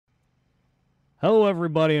Hello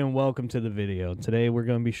everybody and welcome to the video. Today we're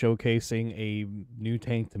going to be showcasing a new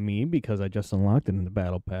tank to me because I just unlocked it in the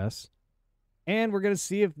battle pass. And we're going to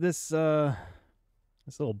see if this little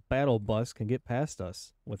battle bus can get past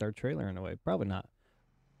us with our trailer in the way. Probably not.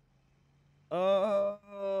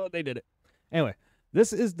 They did it. Anyway,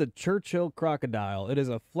 this is the Churchill crocodile. It is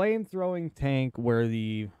a flame-throwing tank where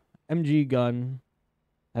the MG gun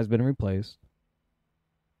has been replaced.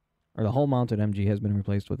 Or the hull-mounted MG has been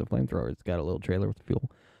replaced with a flamethrower. It's got a little trailer with fuel.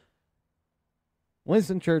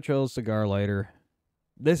 Winston Churchill's cigar lighter.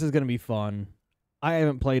 This is going to be fun. I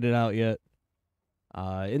haven't played it out yet.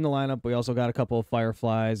 In the lineup, we also got a couple of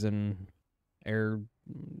Fireflies and air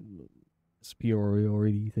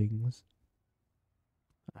superiority things.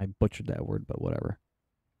 I butchered that word, but whatever.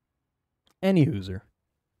 Any hooser.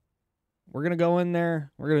 We're going to go in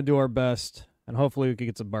there. We're going to do our best. And hopefully we can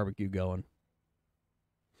get some barbecue going.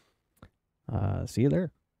 See you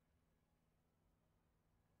there.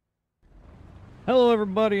 Hello,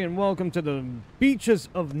 everybody, and welcome to the beaches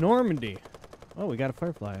of Normandy. Oh, we got a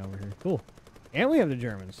Firefly over here. Cool. And we have the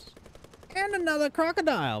Germans. And another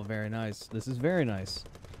crocodile. Very nice. This is very nice.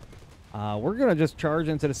 We're going to just charge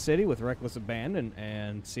into the city with reckless abandon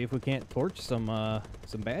and see if we can't torch some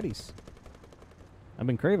baddies. I've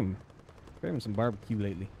been craving some barbecue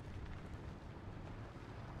lately.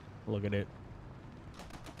 Look at it.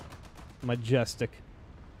 Majestic.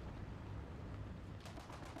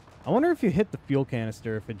 I wonder if you hit the fuel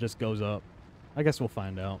canister if it just goes up. I guess we'll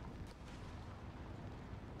find out.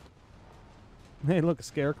 Hey, look, a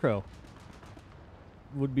scarecrow.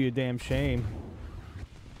 Would be a damn shame.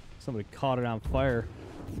 Somebody caught it on fire.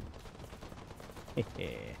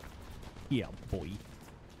 Yeah, boy.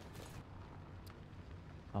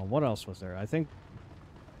 What else was there? I think...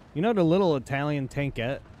 You know the little Italian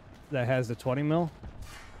tankette that has the 20 mil?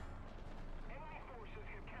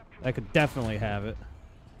 I could definitely have it.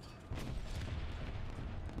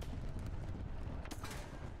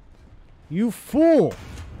 You fool!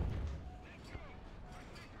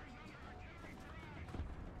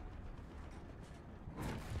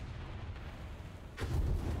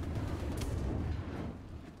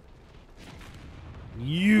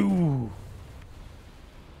 You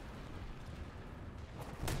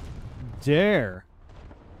dare.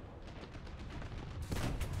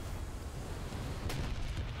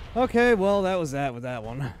 Okay, well, that was that with that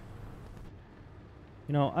one.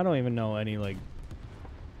 You know, I don't even know any, like,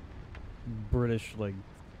 British, like,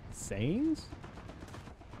 sayings?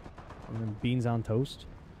 And then beans on toast?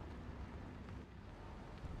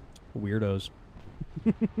 Weirdos.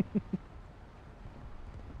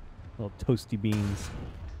 Little toasty beans.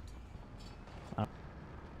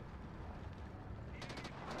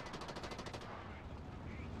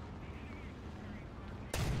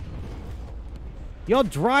 Your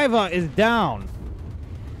driver is down.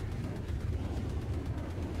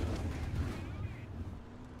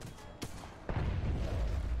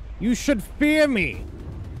 You should fear me.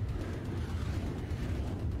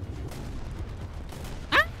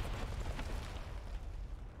 Ah!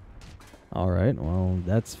 All right, well,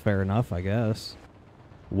 that's fair enough, I guess.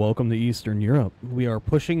 Welcome to Eastern Europe. We are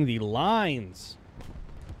pushing the lines.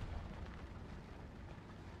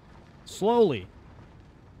 Slowly.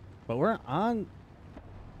 But we're on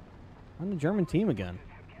the German team again.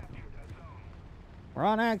 We're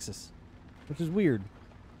on Axis, which is weird.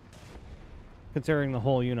 Considering the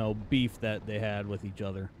whole, you know, beef that they had with each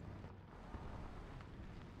other.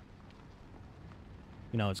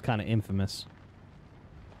 You know, it's kind of infamous.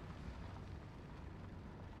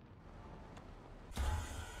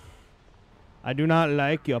 I do not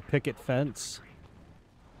like your picket fence.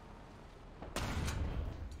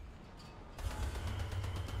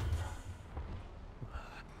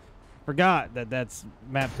 Forgot that that's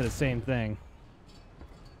mapped to the same thing.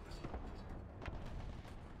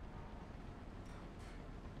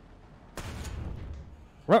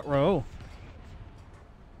 Ruh-roh.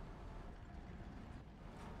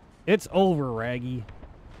 It's over, Raggy.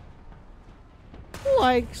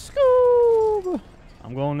 Like Scoob.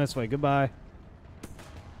 I'm going this way. Goodbye.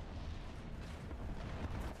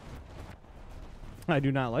 I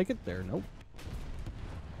do not like it there. Nope.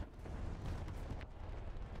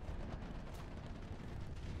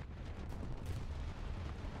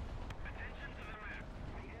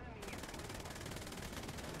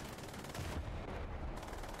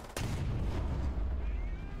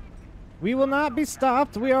 We will not be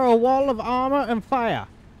stopped. We are a wall of armor and fire.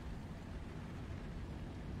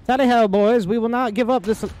 Tally hell, boys. We will not give up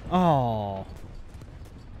this... Oh.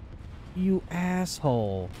 You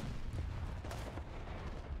asshole.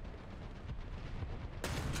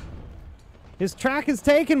 His track is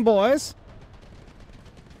taken, boys.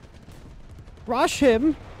 Rush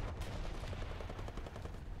him.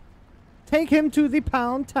 Take him to the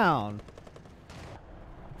pound town.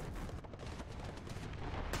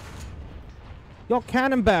 Your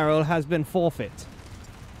cannon barrel has been forfeit.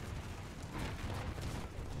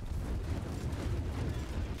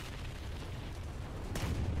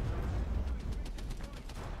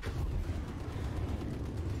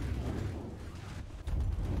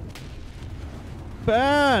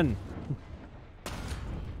 Burn!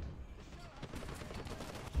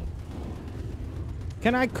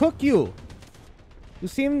 Can I cook you? You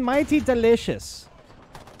seem mighty delicious.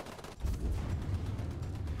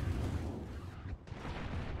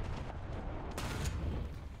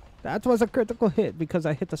 That was a critical hit because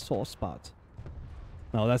I hit the sore spot.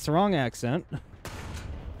 No, that's the wrong accent.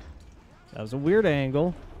 That was a weird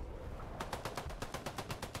angle.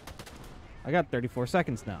 I got 34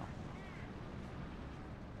 seconds now.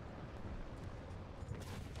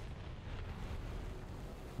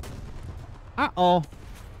 Uh-oh.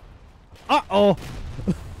 Uh-oh.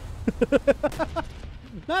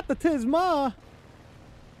 Not the Tisma.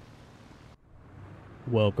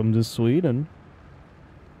 Welcome to Sweden.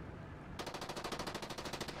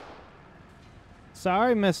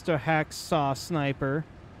 Sorry, Mr. Hacksaw Sniper,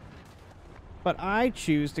 but I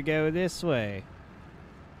choose to go this way.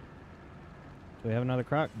 Do we have another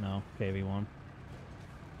croc? No. KV1.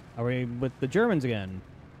 Are we with the Germans again?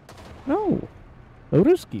 No. The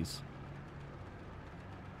Ruskies.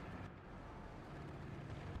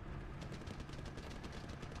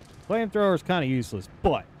 Flamethrower is kind of useless,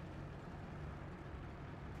 but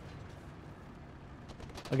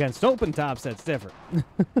against open tops, that's different.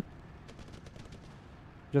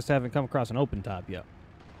 Just haven't come across an open top yet.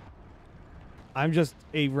 I'm just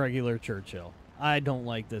a regular Churchill. I don't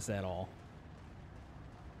like this at all.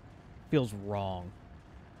 Feels wrong.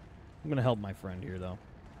 I'm gonna help my friend here, though.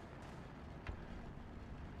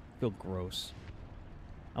 Feel gross.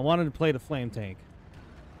 I wanted to play the flame tank.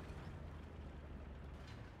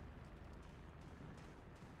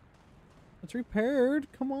 It's repaired.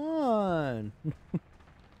 Come on.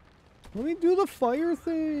 Let me do the fire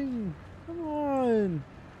thing. Come on.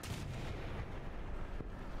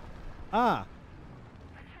 Ah.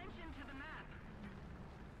 Attention to the map.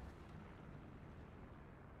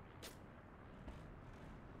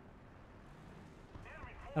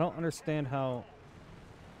 I don't understand how...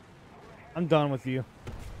 I'm done with you.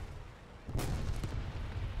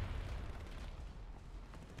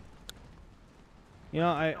 You know,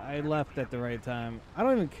 I left at the right time. I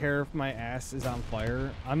don't even care if my ass is on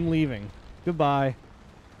fire. I'm leaving. Goodbye.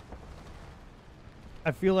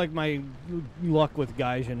 I feel like my luck with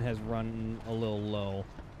Gaijin has run a little low.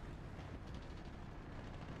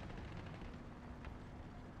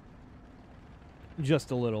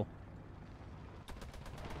 Just a little.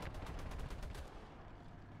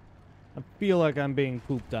 I feel like I'm being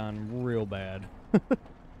pooped on real bad.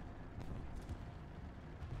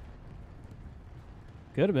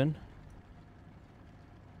 Could have been.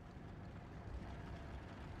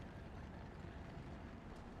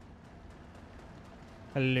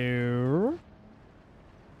 Hello?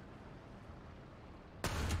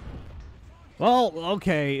 Well,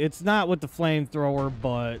 okay, it's not with the flamethrower,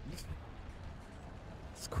 but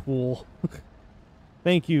it's cool.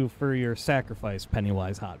 Thank you for your sacrifice,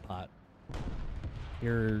 Pennywise Hot Pot.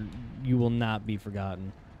 You will not be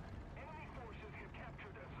forgotten.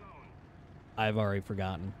 I've already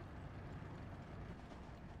forgotten.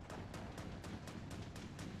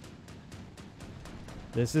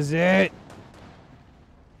 This is it.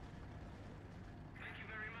 Thank you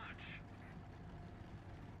very much.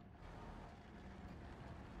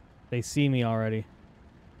 They see me already.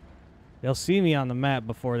 They'll see me on the map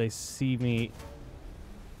before they see me.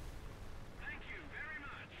 Thank you very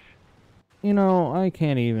much. You know, I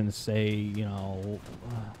can't even say, you know,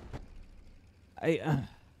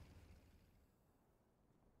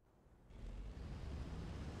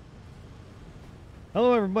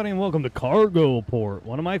 Hello, everybody, and welcome to Cargo Port.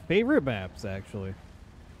 One of my favorite maps, actually.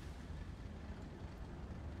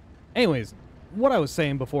 Anyways, what I was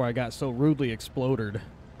saying before I got so rudely exploded.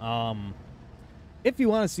 If you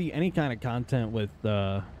want to see any kind of content with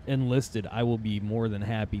Enlisted, I will be more than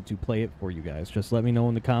happy to play it for you guys. Just let me know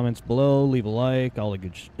in the comments below, leave a like, all the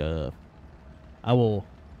good stuff. I will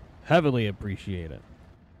heavily appreciate it.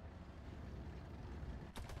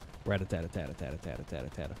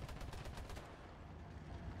 Rat-a-tat-a-tat-a-tat-a-tat-a-tat-a-tat-a.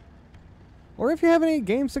 Or if you have any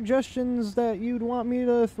game suggestions that you'd want me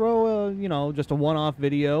to throw a, you know, just a one-off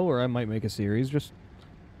video, or I might make a series, just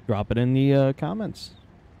drop it in the comments.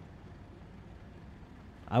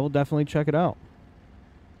 I will definitely check it out.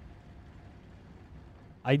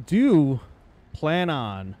 I do plan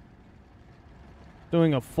on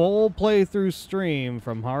doing a full playthrough stream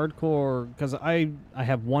from hardcore, because I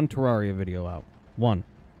have one Terraria video out. One.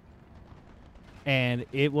 And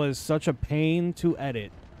it was such a pain to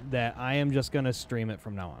edit that I am just going to stream it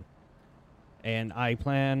from now on. And I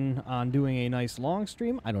plan on doing a nice long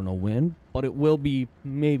stream. I don't know when, but it will be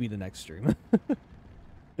maybe the next stream.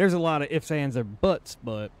 There's a lot of ifs, ands, or buts,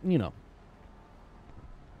 but, you know.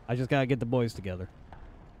 I just gotta get the boys together.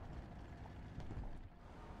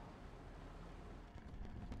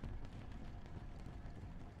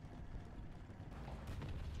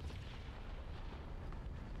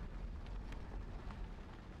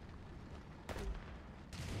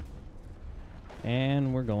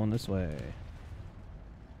 And we're going this way.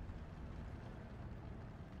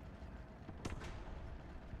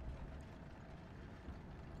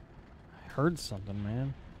 I heard something,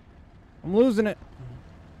 man. I'm losing it.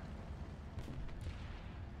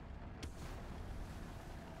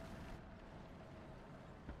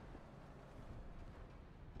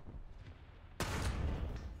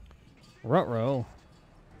 Ruh-roh.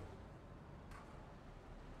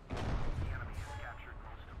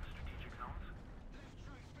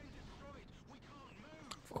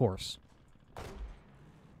 Of course.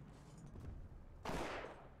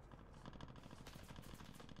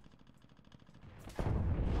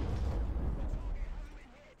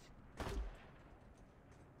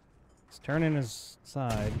 He's turning his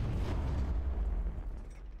side.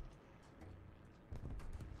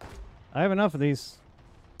 I have enough of these.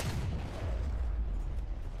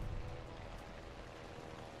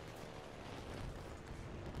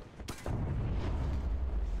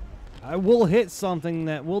 I will hit something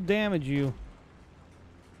that will damage you.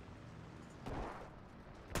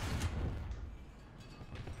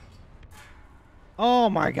 Oh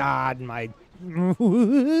my god, my...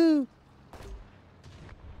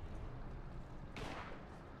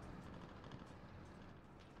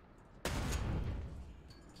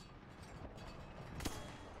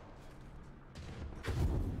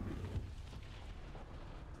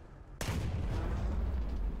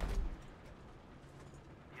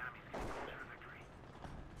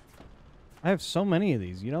 I have so many of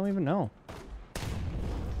these, you don't even know. I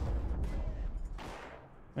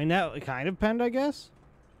mean, that kind of penned, I guess?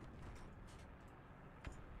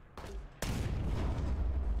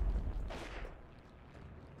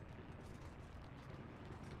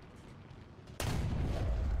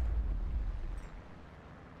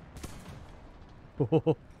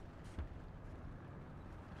 I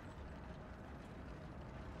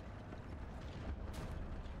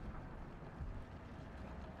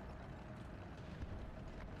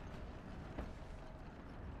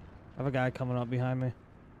have a guy coming up behind me.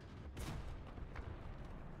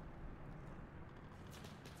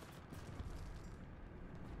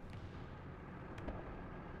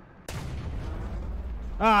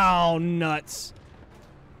 Oh, nuts.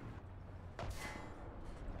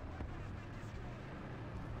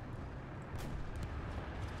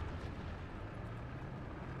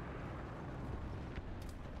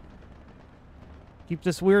 Keep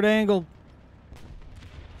this weird angle.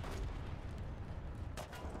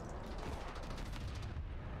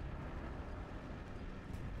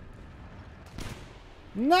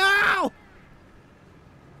 No!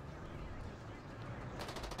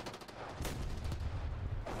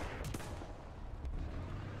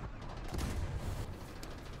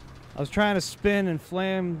 I was trying to spin and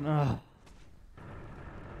flame. Ugh.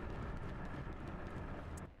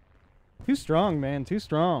 Too strong, man. Too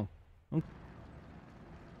strong.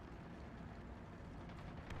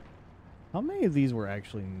 How many of these were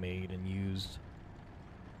actually made and used?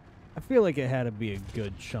 I feel like it had to be a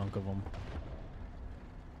good chunk of them.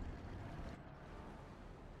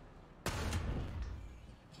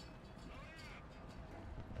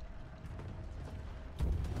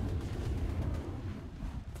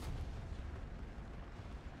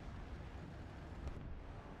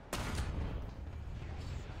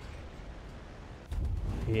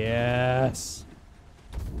 Yes.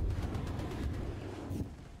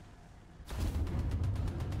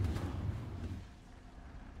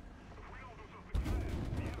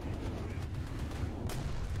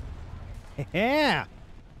 Yeah.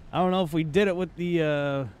 I don't know if we did it with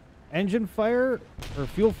the engine fire or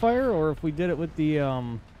fuel fire, or if we did it with the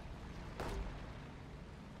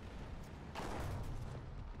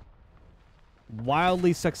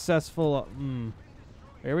wildly successful.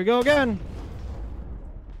 Here we go again.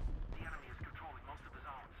 The enemy is controlling most of the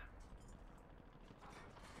zones.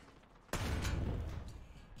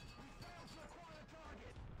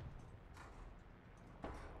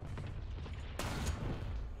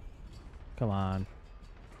 Come on.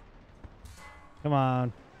 Come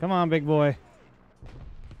on. Come on, big boy.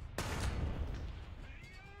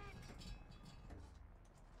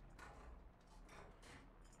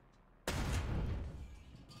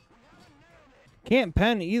 Can't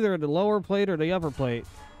pen either the lower plate or the upper plate.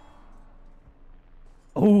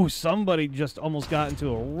 Oh, somebody just almost got into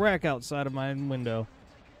a wreck outside of my window.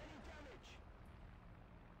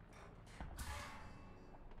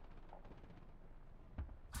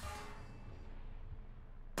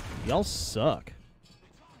 Y'all suck.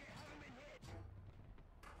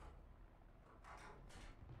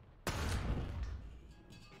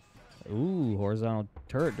 Ooh, horizontal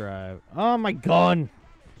turret drive. Oh, my gun.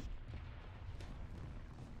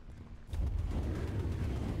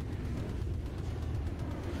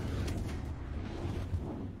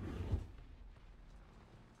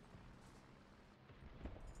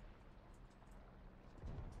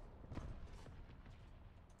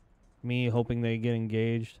 Me hoping they get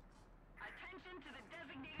engaged. Attention to the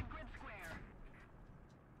designated grid square.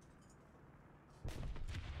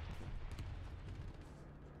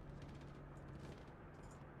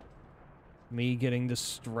 Me getting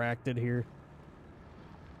distracted here.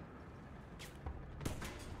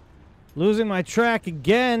 Losing my track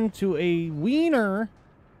again to a wiener.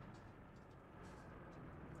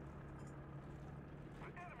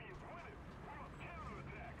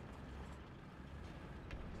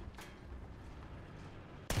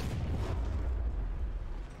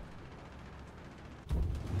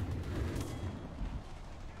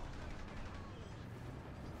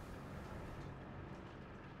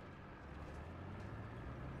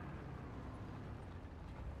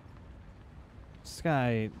 This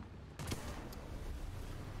guy...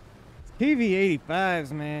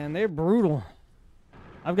 TV-85s, man, they're brutal.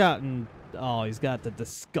 I've gotten... Oh, he's got the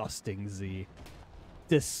disgusting Z.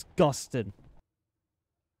 Disgusted.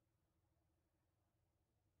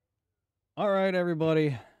 Alright,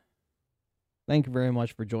 everybody. Thank you very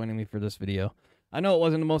much for joining me for this video. I know it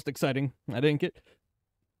wasn't the most exciting. I didn't get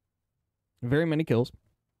very many kills.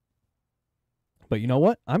 But you know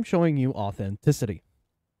what? I'm showing you authenticity.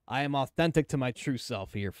 I am authentic to my true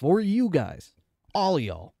self here for you guys. All of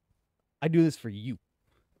y'all. I do this for you.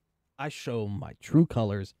 I show my true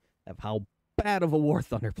colors of how bad of a War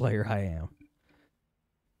Thunder player I am.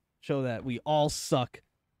 Show that we all suck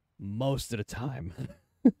most of the time.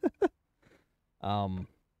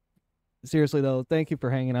 Seriously though, thank you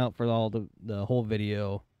for hanging out for all the whole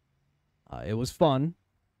video. It was fun.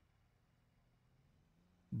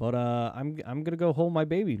 But I'm gonna go hold my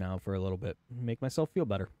baby now for a little bit, make myself feel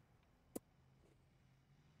better.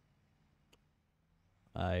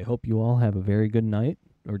 I hope you all have a very good night,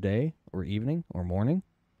 or day, or evening, or morning.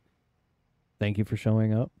 Thank you for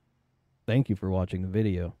showing up. Thank you for watching the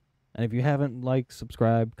video. And if you haven't liked,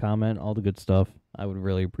 subscribe, comment, all the good stuff, I would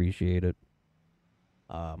really appreciate it.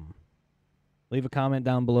 Leave a comment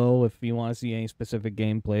down below if you want to see any specific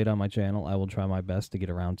game played on my channel. I will try my best to get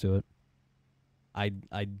around to it.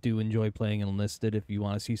 I do enjoy playing Enlisted. If you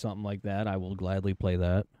want to see something like that, I will gladly play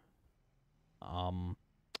that. But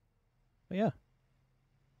yeah.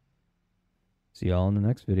 See y'all in the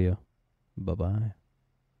next video. Bye-bye.